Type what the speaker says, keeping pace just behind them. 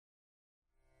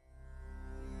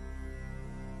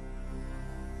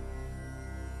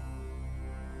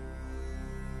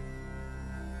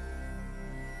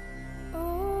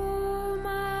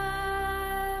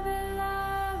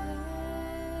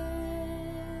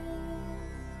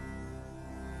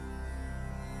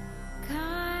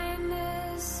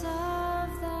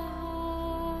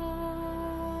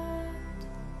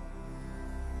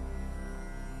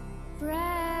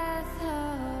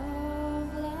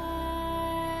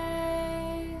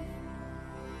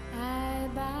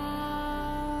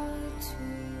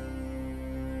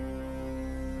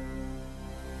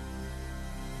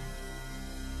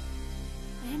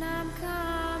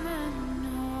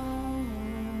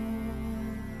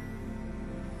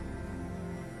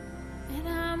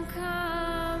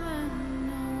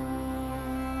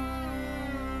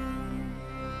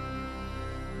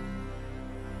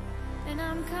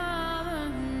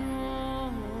coming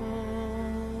home.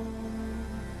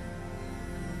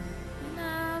 And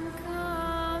I'm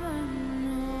coming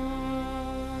home.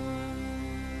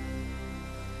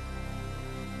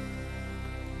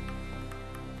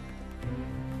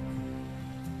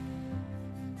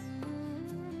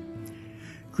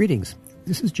 Greetings.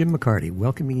 This is Jim McCarty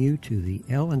welcoming you to the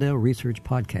L&L Research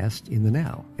Podcast in the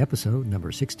Now, episode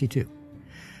number 62.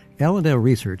 L&L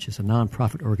Research is a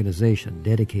nonprofit organization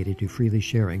dedicated to freely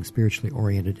sharing spiritually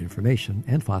oriented information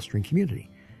and fostering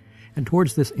community. And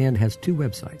towards this end has two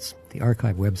websites, the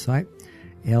archive website,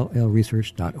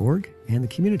 llresearch.org, and the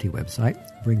community website,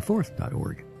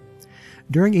 bringforth.org.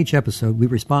 During each episode, we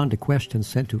respond to questions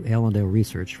sent to L&L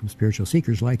Research from spiritual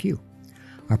seekers like you.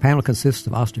 Our panel consists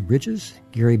of Austin Bridges,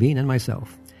 Gary Bean, and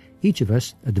myself, each of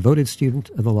us a devoted student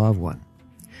of the Law of One.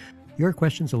 Your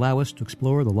questions allow us to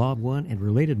explore the Law of One and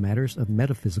related matters of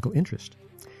metaphysical interest.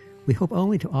 We hope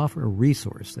only to offer a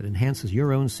resource that enhances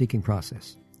your own seeking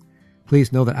process.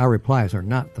 Please know that our replies are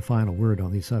not the final word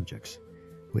on these subjects.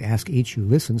 We ask each who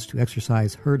listens to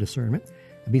exercise her discernment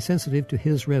and be sensitive to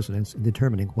his resonance in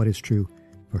determining what is true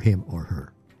for him or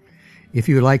her. If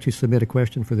you would like to submit a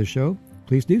question for the show,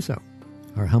 please do so.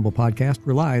 Our humble podcast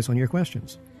relies on your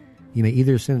questions. You may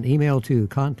either send an email to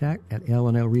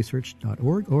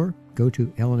contact@lnlresearch.org or go to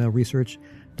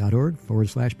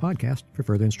lnlresearch.org/podcast for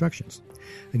further instructions.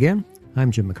 Again,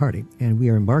 I'm Jim McCarty, and we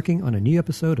are embarking on a new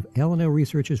episode of L&L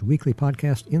Research's weekly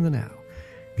podcast In the Now.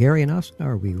 Gary and Austin,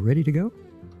 are we ready to go?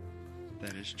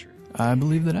 That is true. I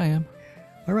believe that I am.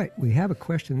 All right, we have a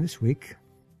question this week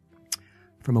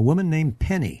from a woman named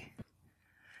Penny.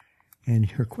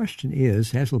 And her question is,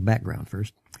 has a little background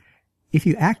first. If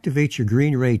you activate your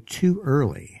green ray too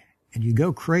early and you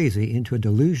go crazy into a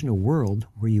delusional world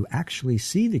where you actually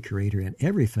see the Creator in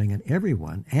everything and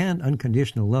everyone and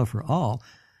unconditional love for all,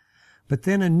 but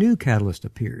then a new catalyst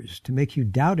appears to make you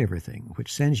doubt everything,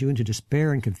 which sends you into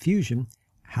despair and confusion,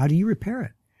 how do you repair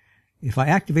it? If I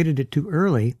activated it too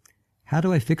early, how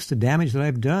do I fix the damage that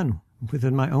I've done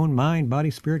within my own mind,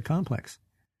 body, spirit complex?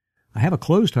 I have a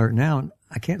closed heart now, and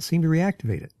I can't seem to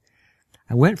reactivate it.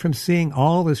 I went from seeing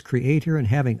all as Creator and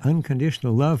having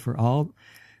unconditional love for all,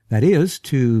 that is,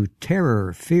 to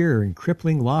terror, fear, and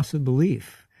crippling loss of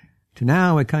belief, to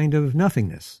now a kind of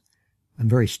nothingness. I'm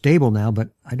very stable now,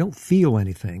 but I don't feel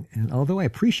anything, and although I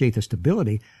appreciate the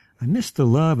stability, I miss the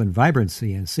love and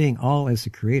vibrancy and seeing all as the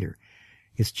Creator.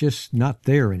 It's just not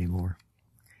there anymore.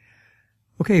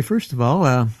 Okay, first of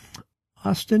all,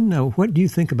 Austin, what do you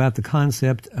think about the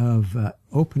concept of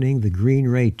opening the green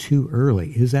ray too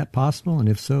early? Is that possible? And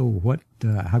if so,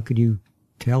 how could you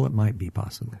tell it might be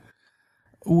possible?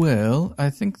 Well,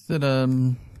 I think that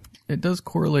it does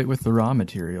correlate with the Ra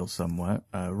material somewhat.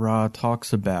 Ra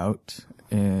talks about,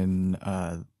 in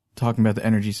talking about the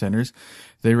energy centers,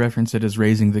 they reference it as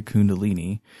raising the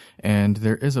Kundalini. And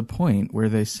there is a point where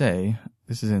they say,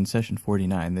 this is in session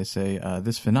 49, they say,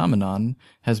 this phenomenon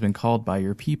has been called by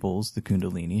your peoples the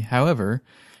Kundalini. However,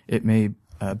 it may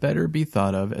better be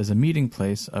thought of as a meeting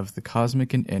place of the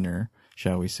cosmic and inner,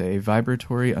 shall we say,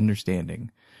 vibratory understanding.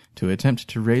 To attempt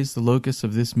to raise the locus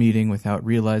of this meeting without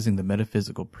realizing the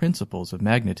metaphysical principles of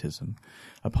magnetism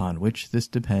upon which this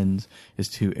depends is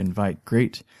to invite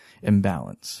great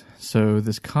imbalance. So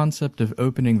this concept of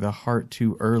opening the heart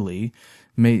too early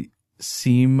may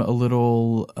seem a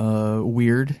little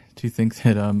weird to think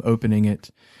that opening it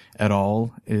at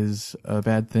all is a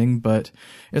bad thing, but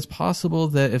it's possible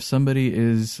that if somebody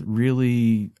is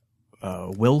really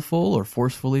willful or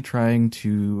forcefully trying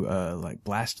to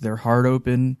blast their heart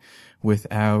open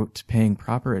without paying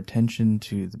proper attention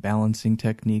to the balancing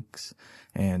techniques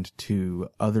and to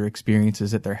other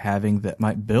experiences that they're having that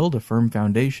might build a firm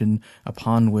foundation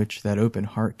upon which that open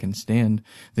heart can stand,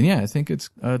 then yeah, I think it's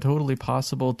totally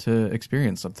possible to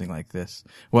experience something like this.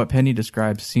 What Penny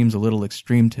describes seems a little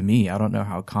extreme to me. I don't know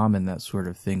how common that sort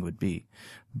of thing would be.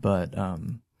 But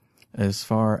as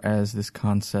far as this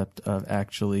concept of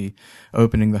actually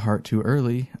opening the heart too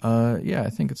early, yeah, I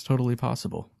think it's totally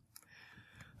possible.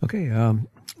 Okay,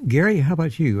 Gary, how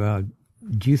about you?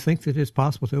 Do you think that it's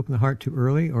possible to open the heart too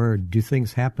early, or do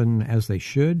things happen as they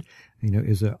should?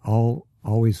 Is it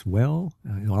always well?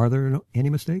 Are there any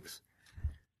mistakes?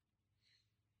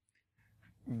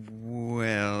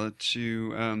 Well,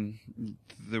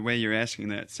 the way you're asking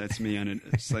that sets me on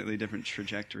a slightly different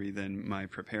trajectory than my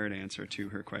prepared answer to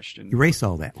her question. Erase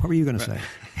all that. What were you going to say?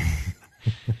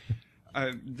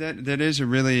 That is a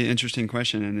really interesting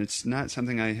question, and it's not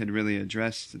something I had really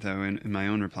addressed, though, in my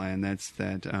own reply, and that's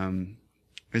that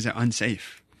is it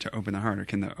unsafe to open the heart, or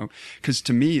can because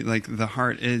to me, like, the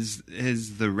heart is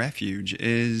the refuge,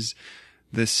 is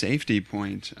the safety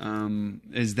point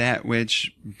is that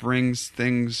which brings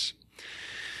things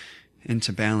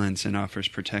into balance and offers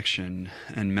protection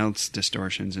and melts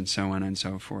distortions and so on and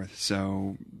so forth.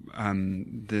 So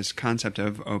this concept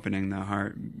of opening the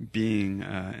heart being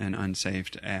an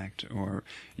unsafe act, or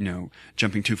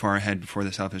jumping too far ahead before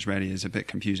the self is ready, is a bit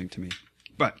confusing to me.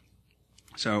 But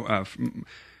so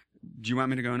do you want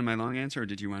me to go into my long answer, or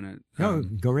did you want to No,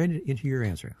 go right into your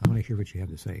answer. I want to hear what you have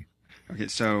to say. Okay,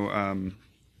 so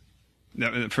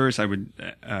first I would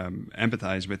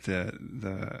empathize with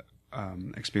the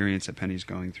experience that Penny's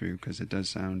going through, because it does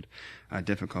sound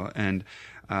difficult. And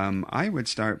I would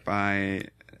start by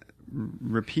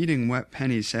repeating what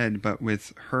Penny said, but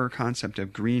with her concept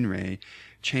of green ray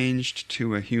changed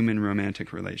to a human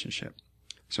romantic relationship.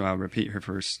 So I'll repeat her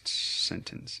first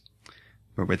sentence,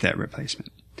 but with that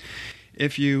replacement.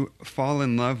 If you fall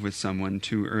in love with someone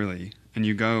too early, and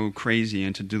you go crazy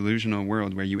into delusional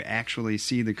world where you actually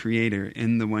see the Creator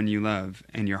in the one you love,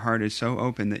 and your heart is so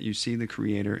open that you see the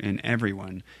Creator in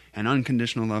everyone, and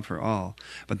unconditional love for all,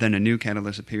 but then a new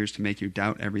catalyst appears to make you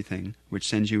doubt everything, which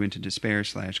sends you into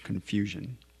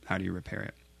despair/confusion. How do you repair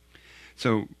it?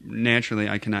 So naturally,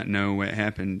 I cannot know what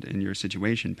happened in your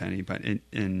situation, Penny, but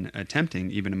in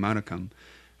attempting even a modicum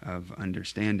of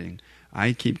understanding,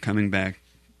 I keep coming back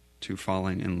to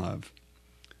falling in love.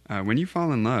 When you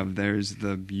fall in love, there's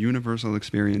the universal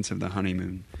experience of the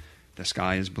honeymoon. The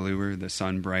sky is bluer, the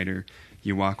sun brighter,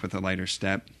 you walk with a lighter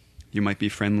step, you might be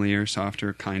friendlier,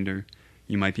 softer, kinder,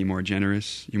 you might be more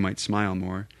generous, you might smile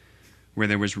more. Where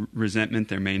there was resentment,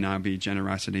 there may now be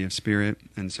generosity of spirit,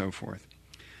 and so forth.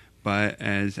 But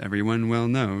as everyone well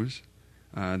knows,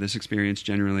 this experience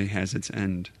generally has its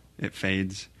end. It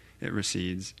fades, it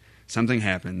recedes, something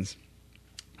happens.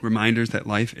 Reminders that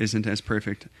life isn't as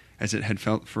perfect as it had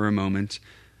felt for a moment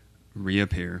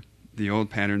reappear. The old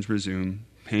patterns resume.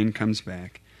 Pain comes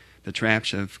back. The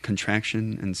traps of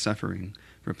contraction and suffering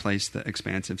replace the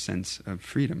expansive sense of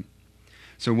freedom.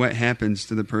 So what happens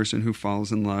to the person who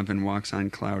falls in love and walks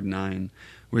on cloud nine?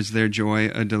 Was their joy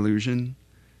a delusion?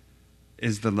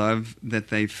 Is the love that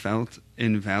they felt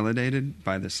invalidated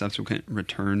by the subsequent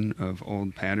return of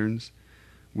old patterns?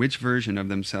 Which version of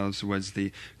themselves was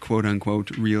the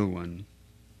quote-unquote real one?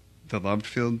 The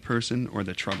love-filled person or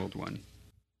the troubled one?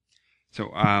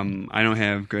 So I don't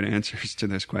have good answers to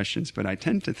those questions, but I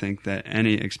tend to think that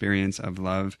any experience of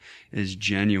love is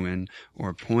genuine,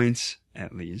 or points,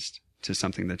 at least, to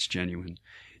something that's genuine.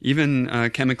 Even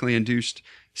chemically induced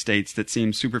states that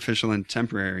seem superficial and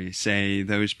temporary, say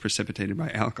those precipitated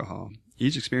by alcohol.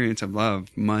 Each experience of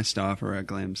love must offer a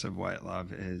glimpse of what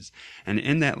love is. And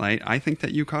in that light, I think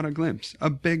that you caught a glimpse, a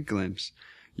big glimpse.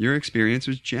 Your experience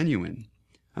was genuine.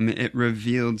 I mean, it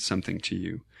revealed something to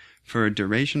you. For a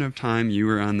duration of time, you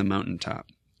were on the mountaintop.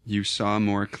 You saw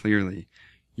more clearly.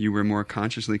 You were more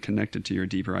consciously connected to your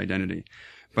deeper identity.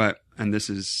 But, and this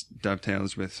is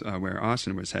dovetails with where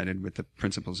Austin was headed with the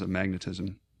principles of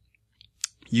magnetism,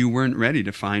 you weren't ready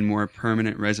to find more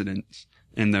permanent residence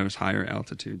in those higher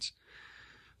altitudes.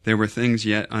 There were things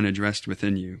yet unaddressed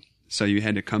within you, so you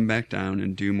had to come back down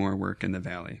and do more work in the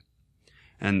valley.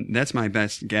 And that's my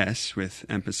best guess, with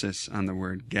emphasis on the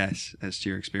word guess, as to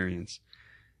your experience.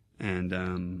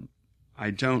 And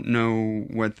I don't know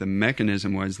what the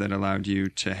mechanism was that allowed you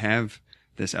to have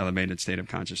this elevated state of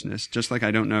consciousness, just like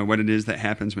I don't know what it is that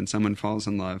happens when someone falls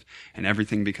in love and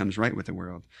everything becomes right with the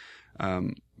world.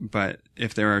 But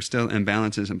if there are still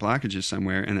imbalances and blockages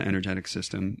somewhere in the energetic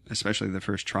system, especially the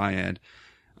first triad,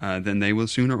 then they will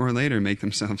sooner or later make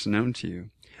themselves known to you.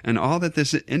 And all that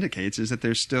this indicates is that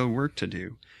there's still work to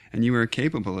do, and you are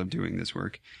capable of doing this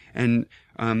work. And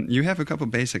you have a couple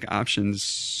basic options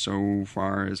so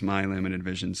far as my limited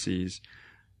vision sees.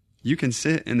 You can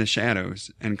sit in the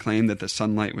shadows and claim that the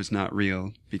sunlight was not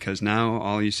real, because now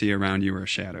all you see around you are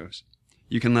shadows.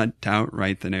 You can let doubt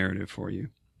write the narrative for you.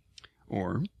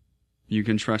 Or you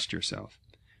can trust yourself.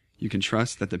 You can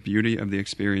trust that the beauty of the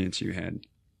experience you had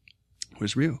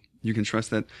was real. You can trust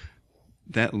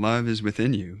that love is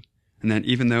within you, and that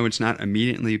even though it's not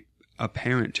immediately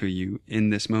apparent to you in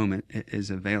this moment, it is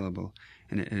available,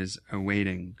 and it is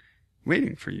waiting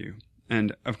for you.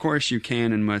 And of course you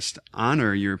can and must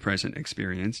honor your present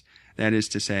experience. That is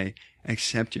to say,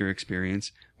 accept your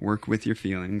experience, work with your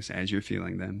feelings as you're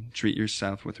feeling them, treat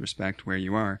yourself with respect where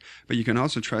you are. But you can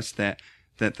also trust that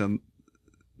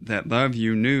love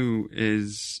you knew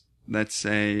is, let's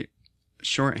say,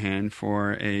 shorthand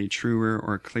for a truer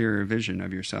or clearer vision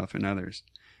of yourself and others.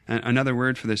 And another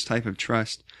word for this type of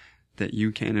trust that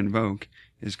you can invoke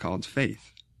is called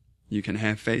faith. You can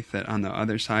have faith that on the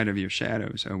other side of your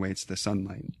shadows awaits the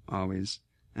sunlight, always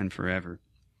and forever.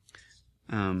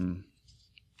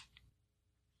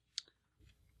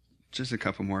 just a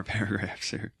couple more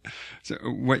paragraphs here. So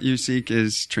what you seek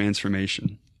is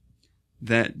transformation.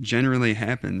 That generally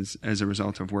happens as a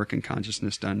result of work and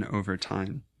consciousness done over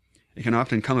time. It can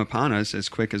often come upon us as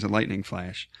quick as a lightning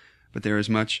flash, but there is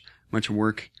much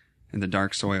work in the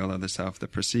dark soil of the self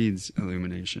that precedes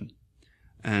illumination.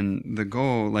 And the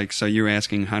goal, so you're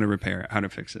asking how to repair it, how to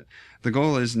fix it. The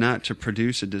goal is not to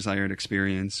produce a desired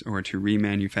experience or to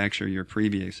remanufacture your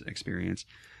previous experience.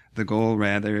 The goal,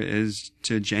 rather, is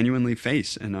to genuinely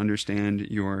face and understand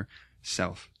your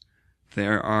self.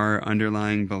 There are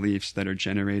underlying beliefs that are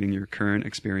generating your current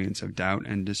experience of doubt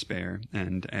and despair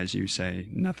and, as you say,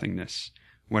 nothingness.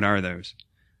 What are those?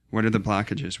 What are the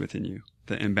blockages within you?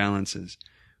 The imbalances?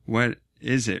 What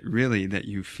is it really that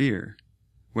you fear?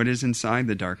 What is inside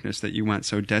the darkness that you want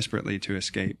so desperately to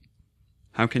escape?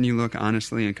 How can you look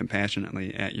honestly and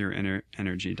compassionately at your inner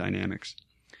energy dynamics?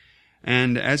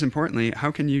 And as importantly, how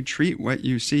can you treat what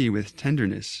you see with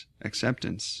tenderness,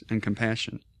 acceptance, and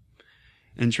compassion?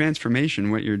 In transformation,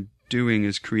 what you're doing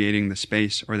is creating the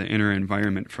space or the inner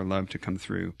environment for love to come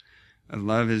through.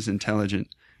 Love is intelligent,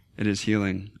 it is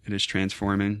healing, it is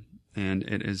transforming, and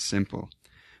it is simple.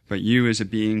 But you as a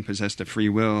being possessed of free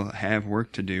will have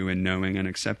work to do in knowing and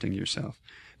accepting yourself,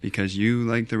 because you,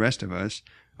 like the rest of us,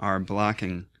 are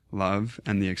blocking love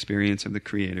and the experience of the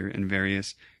Creator in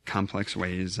various complex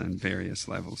ways and various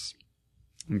levels.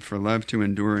 And for love to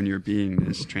endure in your being,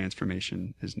 this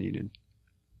transformation is needed.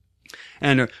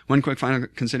 And one quick final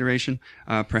consideration,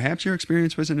 perhaps your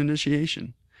experience was an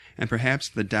initiation, and perhaps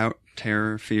the doubt,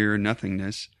 terror, fear,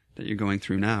 nothingness that you're going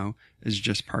through now is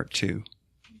just part 2.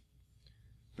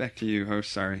 Back to you,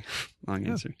 host. Sorry, long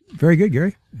answer. Very good,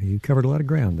 Gary. You covered a lot of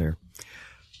ground there.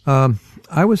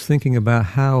 I was thinking about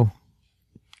how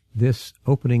this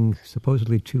opening,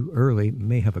 supposedly too early,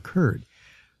 may have occurred.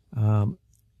 I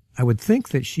would think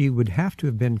that she would have to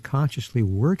have been consciously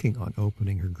working on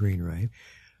opening her green ray,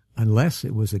 unless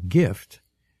it was a gift.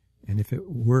 And if it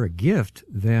were a gift,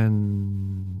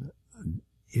 then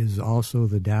is also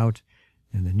the doubt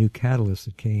and the new catalyst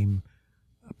that came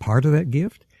a part of that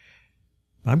gift?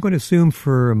 I'm going to assume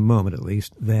for a moment at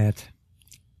least that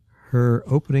her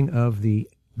opening of the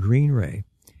green ray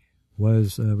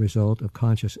was a result of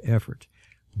conscious effort,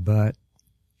 but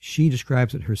she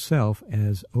describes it herself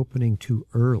as opening too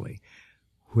early,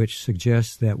 which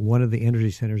suggests that one of the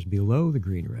energy centers below the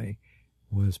green ray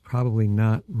was probably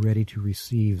not ready to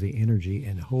receive the energy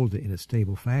and hold it in a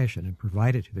stable fashion and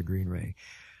provide it to the green ray.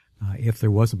 If there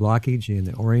was a blockage in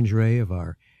the orange ray of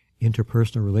our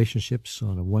interpersonal relationships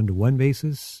on a one-to-one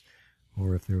basis,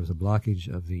 or if there was a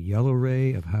blockage of the yellow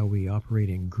ray of how we operate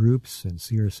in groups and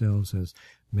see ourselves as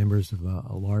members of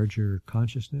a larger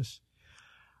consciousness,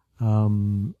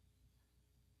 I'd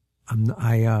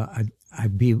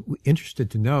be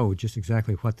interested to know just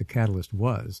exactly what the catalyst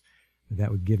was. That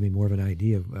would give me more of an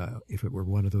idea of if it were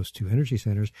one of those two energy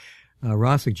centers.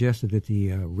 Ross suggested that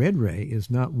the red ray is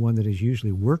not one that is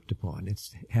usually worked upon. It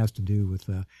has to do with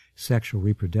sexual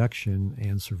reproduction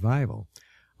and survival.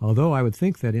 Although I would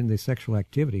think that in the sexual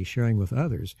activity, sharing with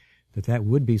others, that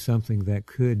would be something that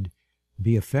could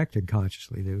be affected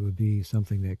consciously. That it would be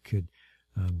something that could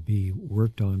be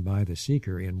worked on by the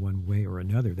seeker in one way or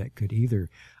another, that could either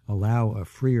allow a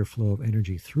freer flow of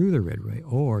energy through the red ray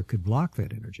or could block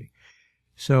that energy.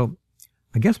 So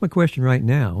I guess my question right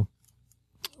now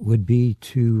would be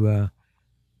to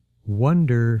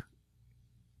wonder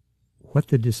what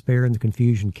the despair and the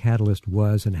confusion catalyst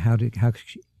was and how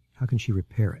can she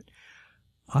repair it.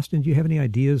 Austin, do you have any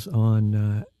ideas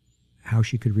on how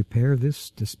she could repair this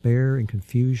despair and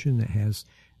confusion that has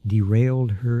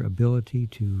derailed her ability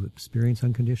to experience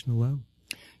unconditional love?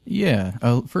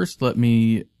 Yeah. First, let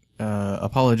me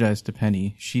apologize to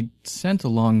Penny. She sent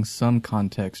along some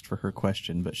context for her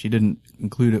question, but she didn't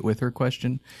include it with her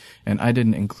question, and I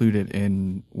didn't include it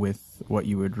in with what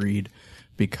you would read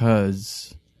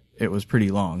because it was pretty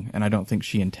long, and I don't think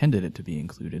she intended it to be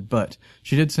included. But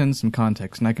she did send some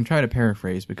context, and I can try to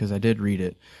paraphrase because I did read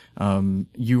it.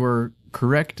 You are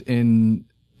correct in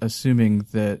assuming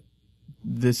that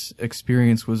this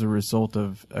experience was a result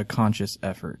of a conscious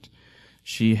effort.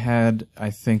 She had,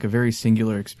 I think, a very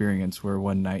singular experience where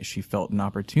one night she felt an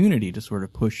opportunity to sort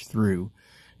of push through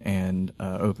and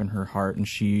open her heart, and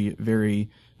she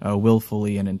very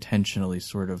willfully and intentionally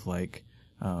sort of like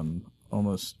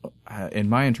almost, in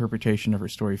my interpretation of her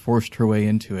story, forced her way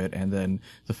into it, and then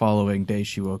the following day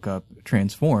she woke up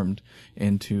transformed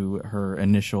into her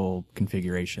initial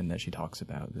configuration that she talks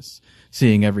about, this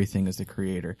seeing everything as the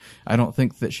creator. I don't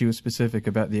think that she was specific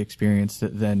about the experience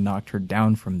that then knocked her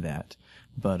down from that,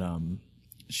 but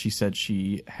she said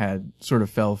she had sort of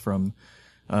fell from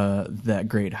that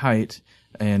great height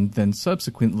and then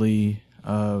subsequently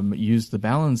used the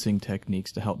balancing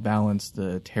techniques to help balance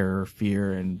the terror,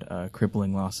 fear, and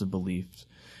crippling loss of belief,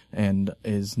 and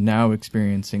is now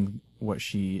experiencing what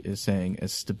she is saying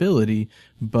as stability,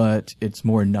 but it's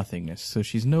more nothingness. So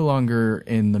she's no longer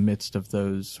in the midst of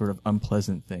those sort of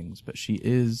unpleasant things, but she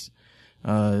is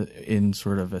in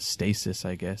sort of a stasis,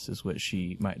 I guess, is what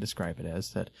she might describe it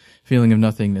as, that feeling of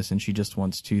nothingness, and she just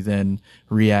wants to then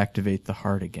reactivate the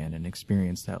heart again and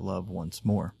experience that love once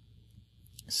more.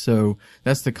 So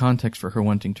that's the context for her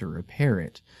wanting to repair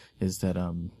it, is that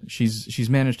she's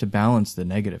managed to balance the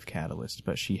negative catalyst,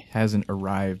 but she hasn't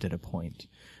arrived at a point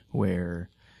where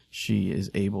she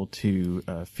is able to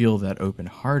feel that open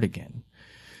heart again.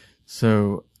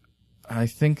 So I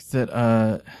think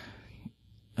that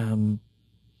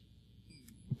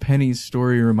Penny's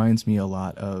story reminds me a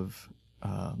lot of,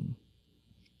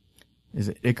 is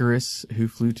it Icarus, who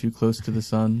flew too close to the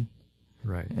sun?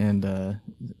 Right. And the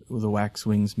wax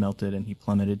wings melted and he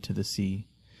plummeted to the sea.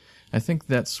 I think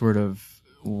that's sort of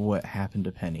what happened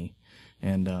to Penny.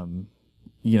 And,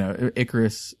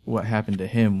 Icarus, what happened to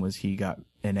him was he got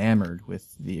enamored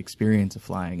with the experience of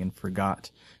flying and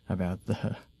forgot about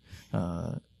the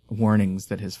warnings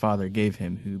that his father gave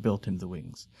him, who built him the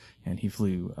wings, and he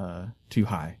flew too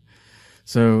high.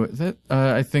 So that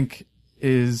I think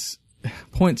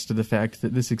points to the fact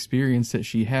that this experience that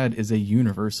she had is a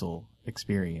universal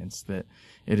experience, that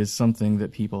it is something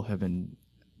that people have been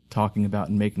talking about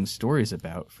and making stories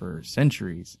about for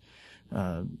centuries,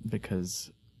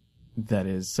 because that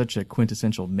is such a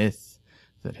quintessential myth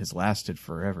that has lasted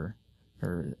forever,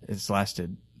 or it's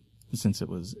lasted since it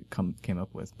was came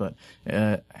up with. But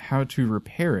how to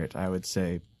repair it, I would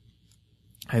say,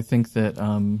 I think that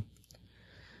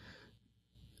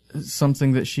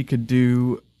something that she could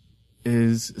do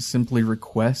is simply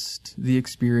request the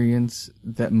experience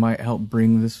that might help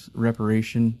bring this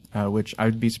reparation, which I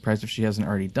would be surprised if she hasn't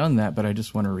already done that, but I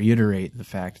just want to reiterate the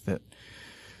fact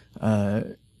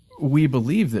that we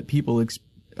believe that people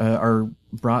are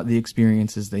brought the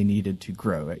experiences they needed to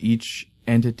grow. Each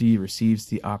entity receives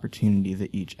the opportunity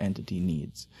that each entity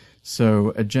needs.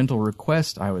 So a gentle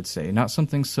request, I would say, not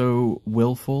something so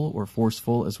willful or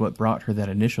forceful as what brought her that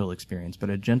initial experience, but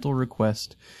a gentle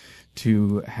request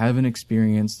to have an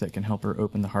experience that can help her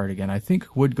open the heart again, I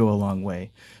think would go a long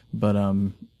way. But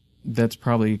that's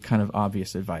probably kind of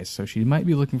obvious advice. So she might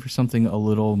be looking for something a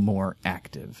little more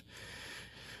active.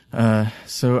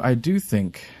 So I do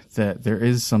think that there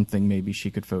is something maybe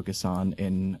she could focus on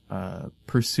in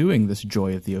pursuing this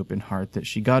joy of the open heart that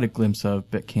she got a glimpse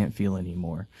of but can't feel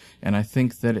anymore. And I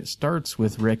think that it starts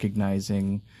with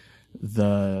recognizing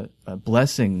the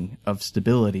blessing of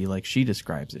stability, like she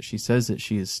describes it. She says that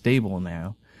she is stable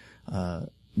now,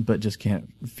 but just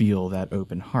can't feel that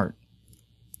open heart.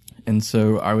 And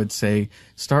so I would say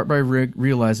start by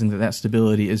realizing that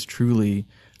stability is truly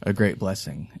a great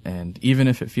blessing. And even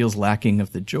if it feels lacking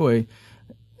of the joy,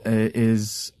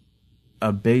 is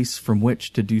a base from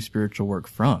which to do spiritual work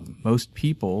from. Most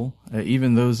people,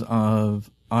 even those on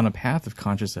a path of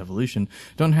conscious evolution,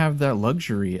 don't have that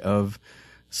luxury of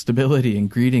stability and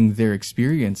greeting their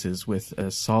experiences with a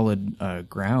solid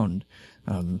ground.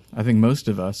 I think most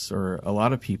of us, or a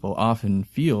lot of people, often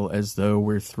feel as though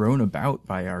we're thrown about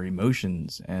by our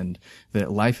emotions, and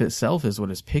that life itself is what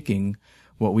is picking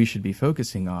what we should be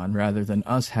focusing on, rather than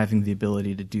us having the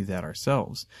ability to do that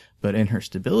ourselves. But in her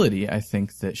stability, I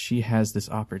think that she has this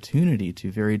opportunity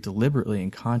to very deliberately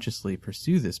and consciously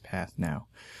pursue this path now.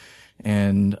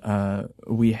 And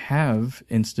we have,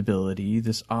 in stability,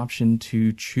 this option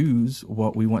to choose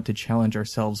what we want to challenge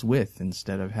ourselves with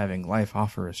instead of having life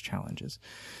offer us challenges.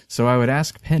 So I would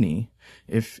ask Penny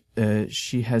if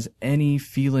she has any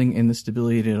feeling in the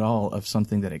stability at all of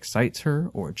something that excites her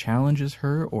or challenges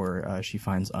her, or she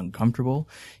finds uncomfortable,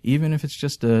 even if it's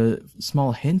just a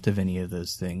small hint of any of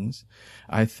those things.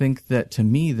 I think that, to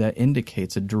me, that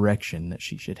indicates a direction that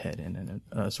she should head in, and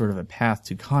a sort of a path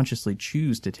to consciously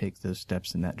choose to take those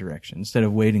steps in that direction instead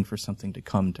of waiting for something to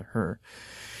come to her.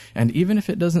 And even if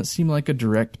it doesn't seem like a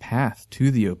direct path to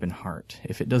the open heart,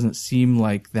 if it doesn't seem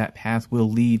like that path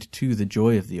will lead to the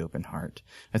joy of the open heart,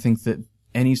 I think that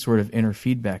any sort of inner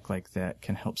feedback like that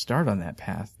can help start on that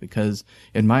path, because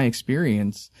in my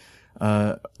experience,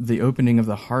 the opening of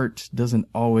the heart doesn't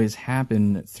always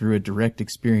happen through a direct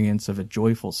experience of a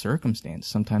joyful circumstance.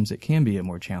 Sometimes it can be a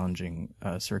more challenging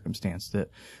circumstance that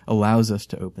allows us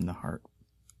to open the heart.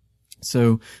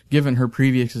 So given her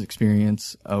previous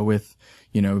experience with,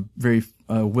 very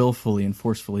willfully and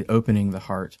forcefully opening the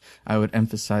heart, I would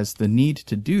emphasize the need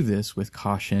to do this with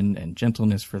caution and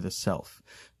gentleness for the self,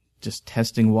 just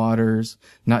testing waters,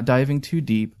 not diving too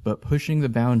deep, but pushing the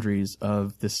boundaries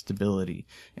of this stability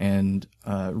and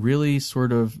really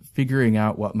sort of figuring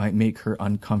out what might make her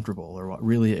uncomfortable or what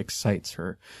really excites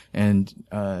her. And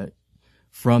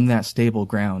from that stable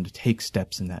ground, take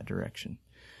steps in that direction.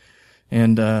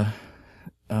 And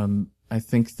I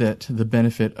think that the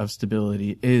benefit of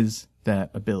stability is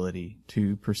that ability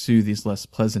to pursue these less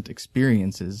pleasant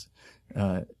experiences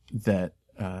that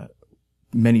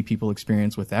many people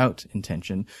experience without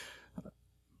intention.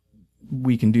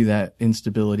 We can do that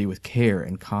instability with care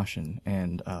and caution,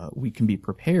 and we can be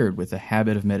prepared with a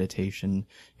habit of meditation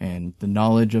and the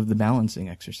knowledge of the balancing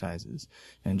exercises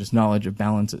and just knowledge of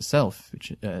balance itself,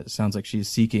 which sounds like she's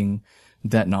seeking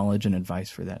that knowledge and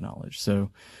advice for that knowledge. So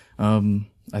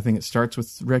I think it starts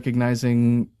with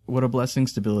recognizing what a blessing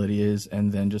stability is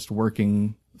and then just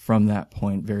working from that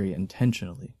point very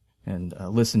intentionally and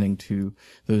listening to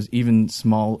those even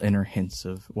small inner hints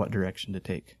of what direction to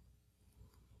take.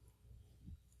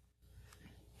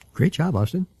 Great job,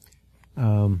 Austin.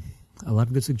 A lot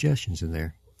of good suggestions in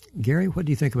there. Gary, what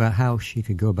do you think about how she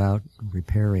could go about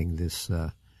repairing this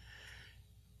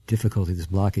difficulty, this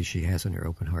blockage she has in her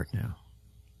open heart now?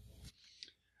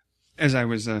 As I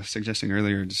was suggesting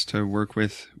earlier, just to work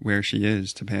with where she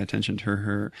is, to pay attention to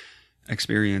her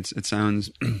experience. It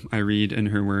sounds, I read in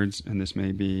her words, and this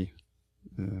may be,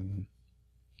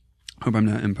 hope I'm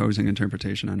not imposing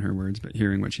interpretation on her words, but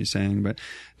hearing what she's saying, but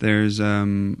there's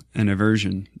an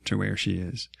aversion to where she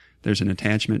is. There's an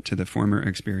attachment to the former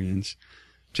experience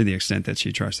to the extent that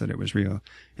she trusts that it was real,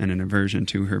 and an aversion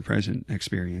to her present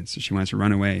experience. So she wants to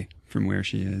run away from where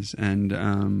she is.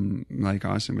 And like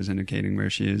Austin was indicating, where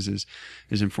she is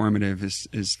informative,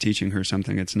 is teaching her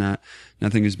something. It's not,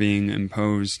 nothing is being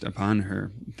imposed upon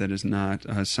her that is not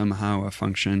somehow a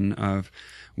function of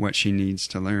what she needs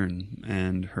to learn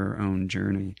and her own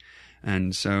journey.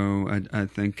 And so I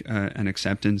think an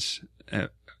acceptance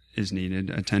is needed,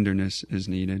 a tenderness is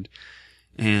needed.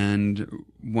 And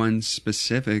one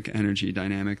specific energy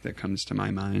dynamic that comes to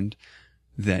my mind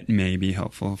that may be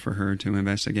helpful for her to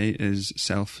investigate is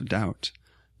self-doubt.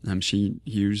 She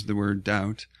used the word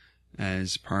doubt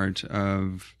as part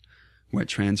of what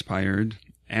transpired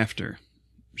after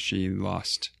she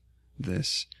lost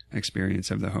this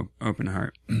experience of the open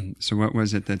heart. So what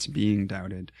was it that's being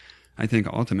doubted? I think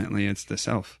ultimately it's the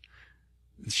self.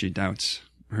 She doubts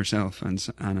herself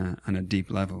on a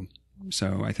deep level.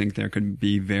 So I think there could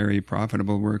be very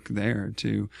profitable work there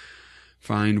to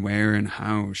find where and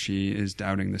how she is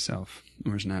doubting the self,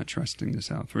 or is not trusting the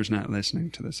self, or is not listening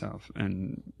to the self,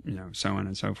 and so on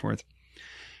and so forth.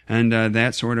 And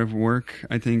that sort of work,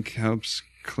 I think, helps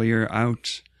clear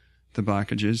out the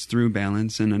blockages through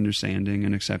balance and understanding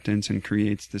and acceptance, and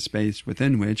creates the space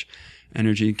within which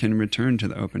energy can return to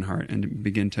the open heart and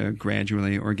begin to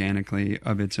gradually, organically,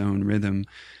 of its own rhythm,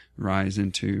 rise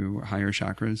into higher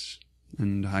chakras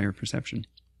and higher perception.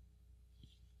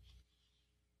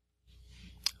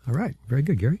 All right. Very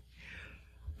good, Gary.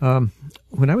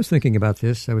 When I was thinking about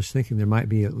this, I was thinking there might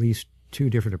be at least two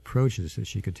different approaches that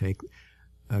she could take,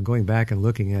 going back and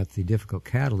looking at the difficult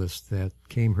catalyst that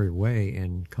came her way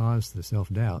and caused the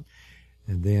self-doubt,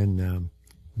 and then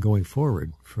going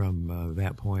forward from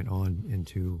that point on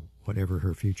into whatever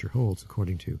her future holds,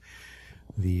 according to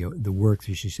the work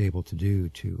that she's able to do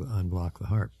to unblock the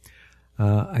heart.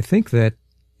 I think that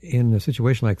in a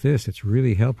situation like this, it's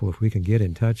really helpful if we can get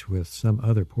in touch with some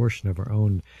other portion of our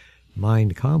own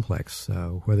mind complex,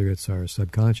 whether it's our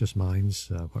subconscious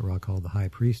minds, what Ra called the high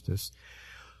priestess,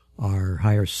 our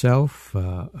higher self,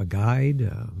 a guide,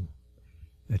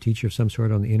 a teacher of some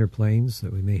sort on the inner planes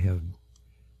that we may have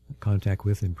contact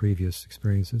with in previous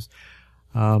experiences.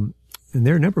 And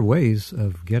there are a number of ways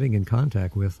of getting in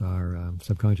contact with our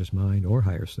subconscious mind or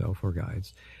higher self or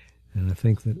guides. And I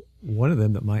think that one of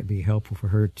them that might be helpful for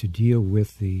her to deal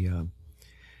with the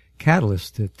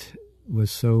catalyst that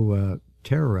was so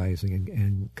terrorizing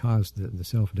and caused the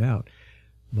self-doubt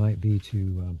might be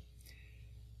to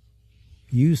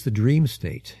use the dream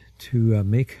state to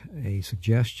make a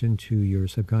suggestion to your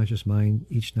subconscious mind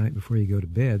each night before you go to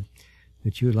bed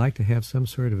that you would like to have some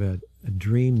sort of a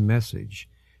dream message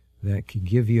that could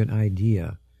give you an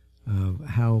idea of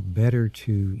how better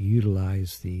to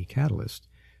utilize the catalyst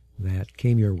that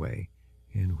came your way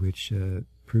and which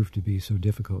proved to be so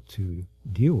difficult to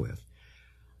deal with.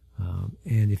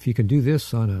 And if you can do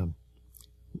this on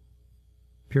a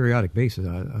periodic basis,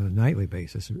 on a nightly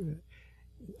basis,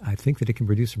 I think that it can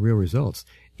produce some real results.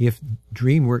 If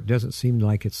dream work doesn't seem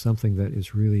like it's something that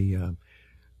is really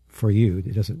for you,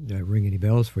 it doesn't ring any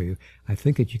bells for you, I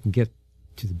think that you can get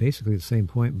to basically the same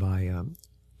point by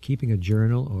keeping a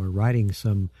journal or writing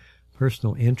some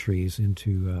personal entries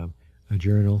into a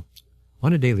journal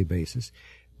on a daily basis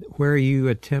where you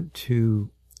attempt to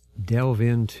delve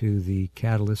into the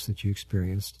catalyst that you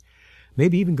experienced.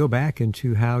 Maybe even go back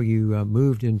into how you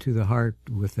moved into the heart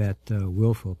with that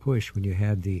willful push when you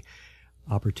had the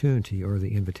opportunity or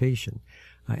the invitation.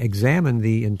 Examine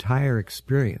the entire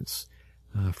experience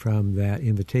from that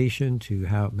invitation to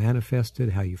how it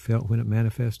manifested, how you felt when it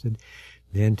manifested,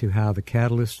 then to how the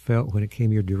catalyst felt when it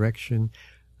came your direction,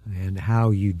 and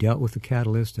how you dealt with the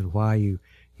catalyst and why you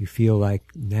feel like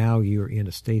now you're in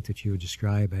a state that you would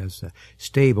describe as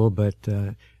stable, but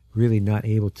really not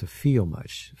able to feel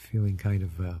much, feeling kind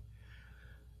of,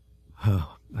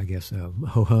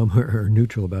 ho-hum or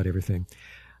neutral about everything.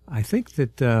 I think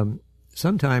that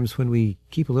sometimes when we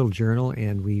keep a little journal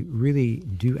and we really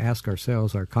do ask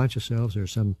ourselves, our conscious selves or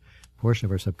some portion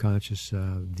of our subconscious,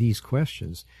 these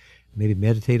questions, maybe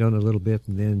meditate on it a little bit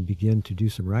and then begin to do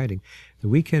some writing, that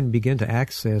we can begin to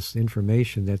access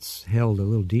information that's held a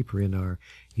little deeper in our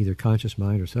either conscious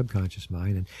mind or subconscious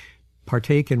mind and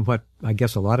partake in what I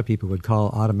guess a lot of people would call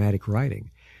automatic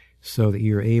writing, so that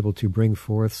you're able to bring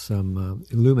forth some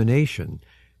illumination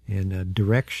and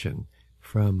direction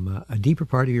from a deeper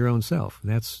part of your own self. And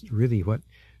that's really what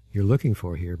you're looking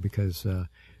for here, because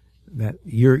that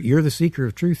you're the seeker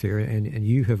of truth here, and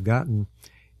you have gotten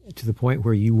to the point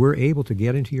where you were able to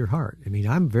get into your heart. I mean,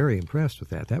 I'm very impressed with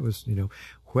that. That was,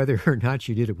 whether or not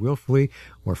you did it willfully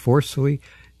or forcefully,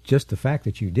 just the fact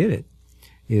that you did it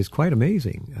is quite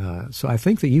amazing. So I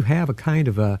think that you have a kind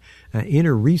of an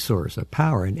inner resource, a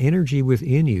power, an energy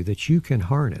within you that you can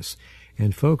harness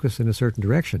and focus in a certain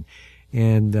direction.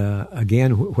 And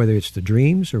again, whether it's the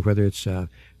dreams or whether it's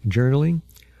journaling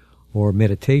or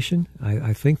meditation,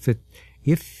 I think that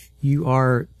if you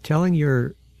are telling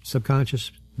your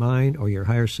subconscious mind or your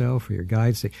higher self or your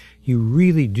guides that you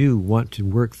really do want to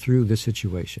work through this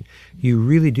situation, you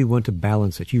really do want to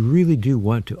balance it, you really do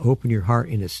want to open your heart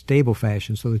in a stable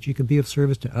fashion so that you can be of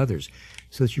service to others,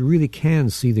 so that you really can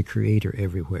see the Creator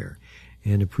everywhere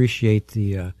and appreciate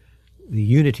the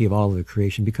unity of all of the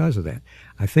creation because of that.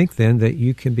 I think then that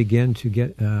you can begin to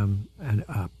get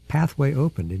a pathway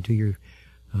opened into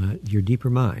your deeper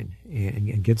mind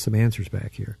and get some answers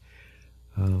back here.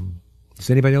 Does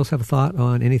anybody else have a thought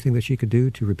on anything that she could do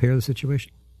to repair the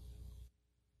situation?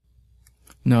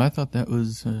 No, I thought that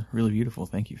was really beautiful.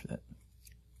 Thank you for that.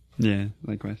 Yeah,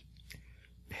 likewise.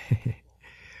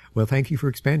 Well, thank you for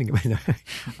expanding it.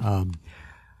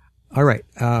 All right.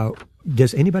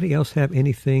 Does anybody else have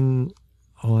anything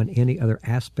on any other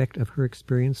aspect of her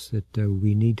experience that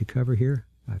we need to cover here?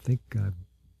 I think I've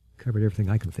covered everything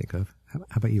I can think of. How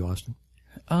about you, Austin?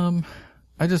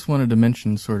 I just wanted to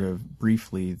mention sort of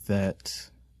briefly that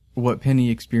what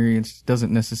Penny experienced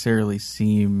doesn't necessarily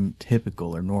seem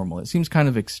typical or normal. It seems kind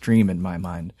of extreme in my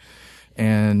mind.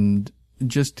 And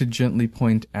just to gently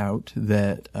point out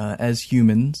that as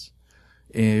humans,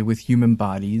 with human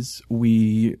bodies,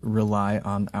 we rely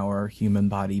on our human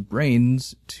body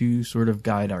brains to sort of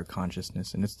guide our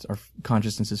consciousness, and our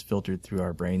consciousness is filtered through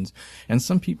our brains. And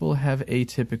some people have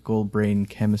atypical brain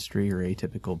chemistry or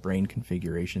atypical brain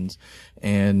configurations.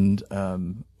 And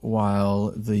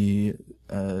while the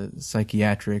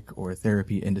psychiatric or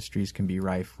therapy industries can be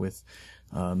rife with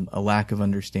a lack of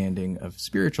understanding of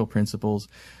spiritual principles,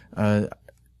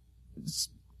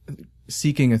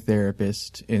 seeking a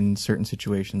therapist in certain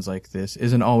situations like this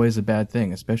isn't always a bad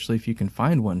thing, especially if you can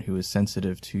find one who is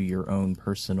sensitive to your own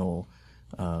personal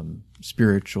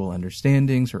spiritual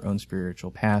understandings or own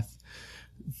spiritual path.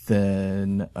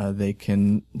 Then they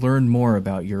can learn more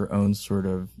about your own sort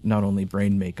of not only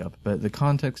brain makeup, but the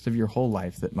context of your whole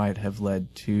life that might have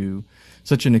led to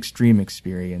such an extreme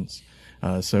experience.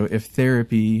 So if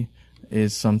therapy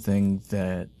is something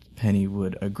that Penny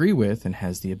would agree with and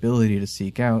has the ability to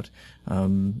seek out,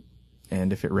 and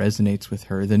if it resonates with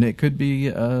her, then it could be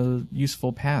a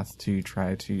useful path to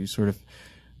try to sort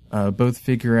of both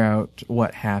figure out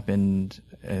what happened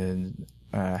and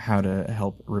how to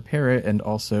help repair it, and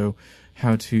also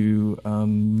how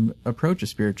to approach a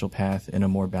spiritual path in a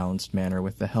more balanced manner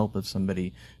with the help of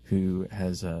somebody who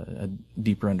has a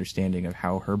deeper understanding of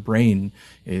how her brain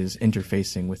is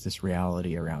interfacing with this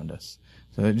reality around us.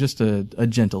 So just a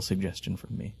gentle suggestion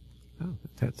from me. Oh,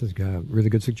 that's a really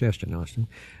good suggestion, Austin.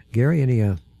 Gary,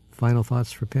 any final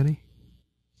thoughts for Penny?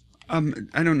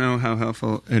 I don't know how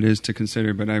helpful it is to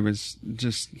consider, but I was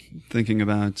just thinking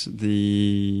about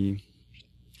the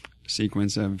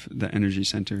sequence of the energy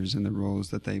centers and the roles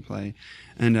that they play.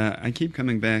 And I keep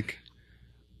coming back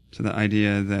to the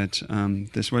idea that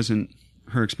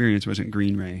her experience wasn't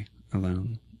green ray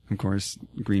alone. Of course,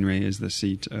 green ray is the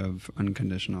seat of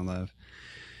unconditional love.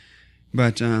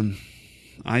 But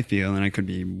I feel, and I could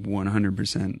be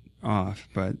 100% off,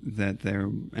 but that their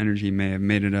energy may have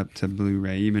made it up to blue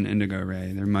ray, even indigo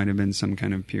ray. There might have been some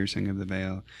kind of piercing of the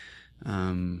veil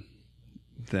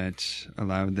that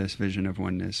allowed this vision of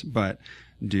oneness, but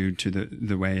due to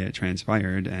the way it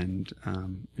transpired and,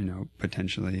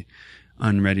 potentially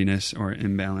unreadiness or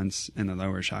imbalance in the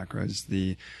lower chakras,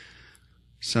 the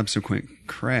subsequent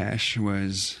crash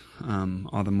was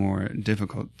all the more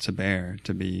difficult to bear,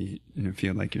 to be,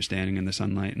 feel like you're standing in the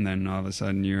sunlight and then all of a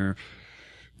sudden you're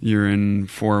in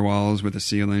four walls with a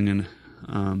ceiling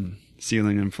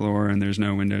and floor, and there's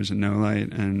no windows and no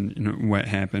light, and what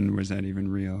happened, was that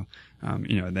even real?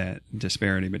 That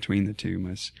disparity between the two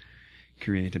must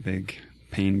create a big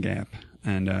pain gap.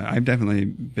 And I've definitely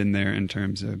been there in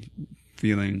terms of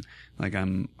feeling like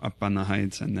I'm up on the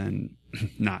heights and then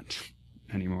not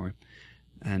anymore.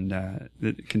 And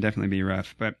it can definitely be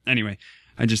rough. But anyway,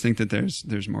 I just think that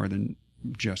there's more than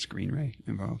just green ray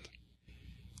involved.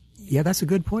 Yeah, that's a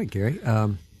good point, Gary.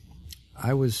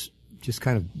 I was just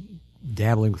kind of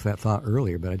dabbling with that thought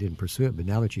earlier, but I didn't pursue it. But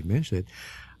now that you've mentioned it,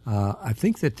 I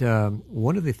think that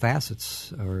one of the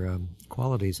facets or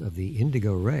qualities of the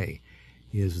indigo ray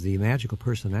is the magical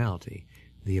personality,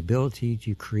 the ability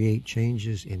to create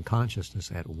changes in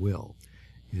consciousness at will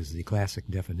is the classic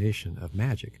definition of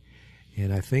magic.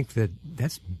 And I think that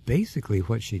that's basically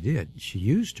what she did. She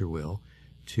used her will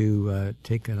to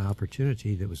take an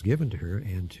opportunity that was given to her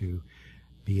and to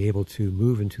be able to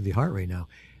move into the heart ray. Now,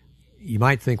 you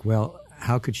might think, well,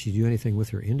 how could she do anything with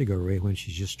her indigo ray when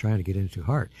she's just trying to get into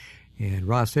heart? And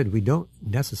Ross said we don't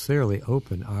necessarily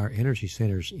open our energy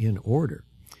centers in order.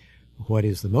 What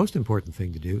is the most important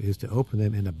thing to do is to open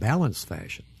them in a balanced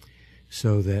fashion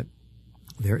so that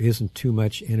there isn't too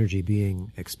much energy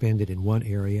being expended in one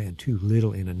area and too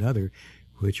little in another,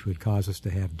 which would cause us to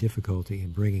have difficulty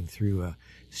in bringing through a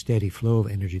steady flow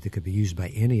of energy that could be used by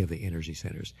any of the energy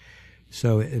centers.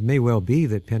 So it may well be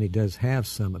that Penny does have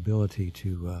some ability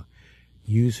to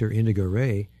use her indigo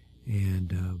ray.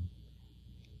 And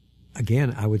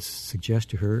again, I would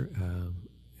suggest to her,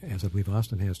 as I believe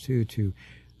Austin has too, to,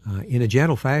 in a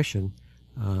gentle fashion,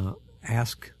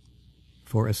 ask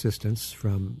for assistance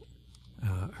from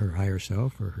her higher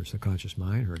self or her subconscious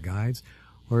mind, her guides,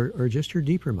 or just her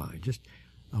deeper mind. Just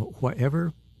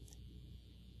whatever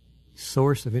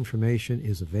source of information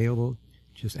is available,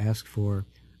 just ask for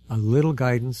a little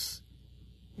guidance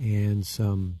and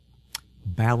some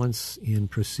balance in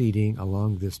proceeding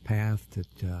along this path,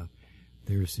 that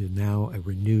there's now a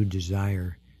renewed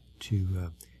desire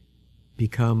to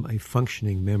become a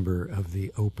functioning member of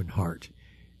the open heart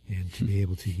and to be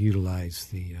able to utilize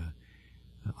the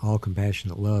all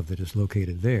compassionate love that is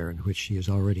located there, and which she has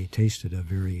already tasted of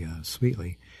very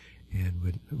sweetly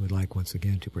and would like once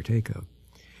again to partake of.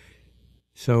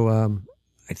 So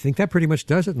I think that pretty much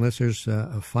does it, unless there's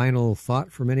a final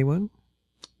thought from anyone.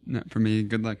 Not for me.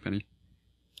 Good luck, Penny.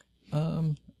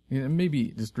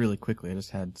 Maybe just really quickly, I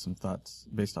just had some thoughts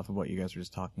based off of what you guys were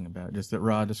just talking about. Just that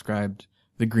Ra described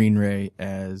the green ray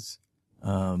as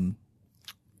a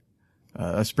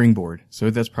springboard. So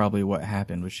that's probably what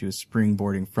happened, was she was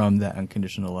springboarding from that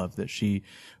unconditional love that she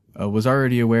was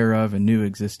already aware of and knew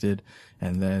existed,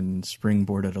 and then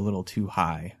springboarded a little too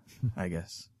high, I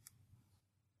guess.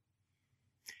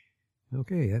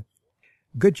 Okay.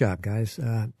 Good job, guys.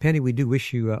 Penny, we do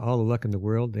wish you all the luck in the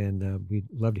world, and we'd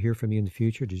love to hear from you in the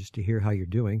future, just to hear how you're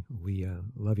doing. We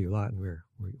love you a lot, and we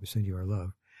send you our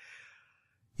love.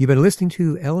 You've been listening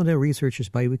to L&L Research's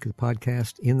biweekly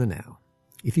podcast, In the Now.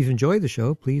 If you've enjoyed the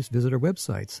show, please visit our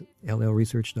websites,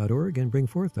 llresearch.org and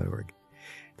bringforth.org.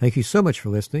 Thank you so much for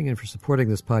listening and for supporting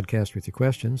this podcast with your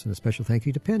questions, and a special thank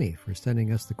you to Penny for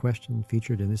sending us the question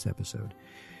featured in this episode.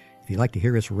 If you'd like to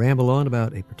hear us ramble on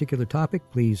about a particular topic,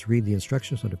 please read the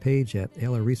instructions on a page at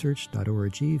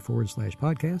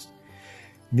llresearch.org/podcast.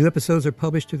 New episodes are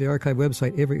published to the archive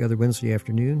website every other Wednesday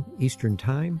afternoon, Eastern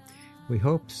Time. We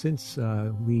hope, since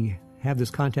we have this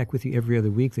contact with you every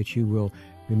other week, that you will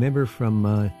remember from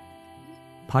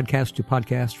podcast to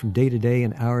podcast, from day to day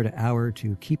and hour to hour,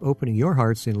 to keep opening your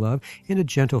hearts in love in a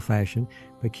gentle fashion,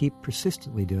 but keep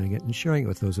persistently doing it and sharing it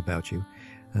with those about you.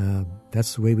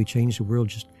 That's the way we change the world,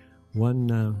 just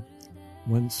one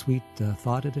sweet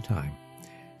thought at a time.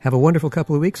 Have a wonderful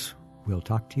couple of weeks. We'll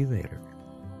talk to you later.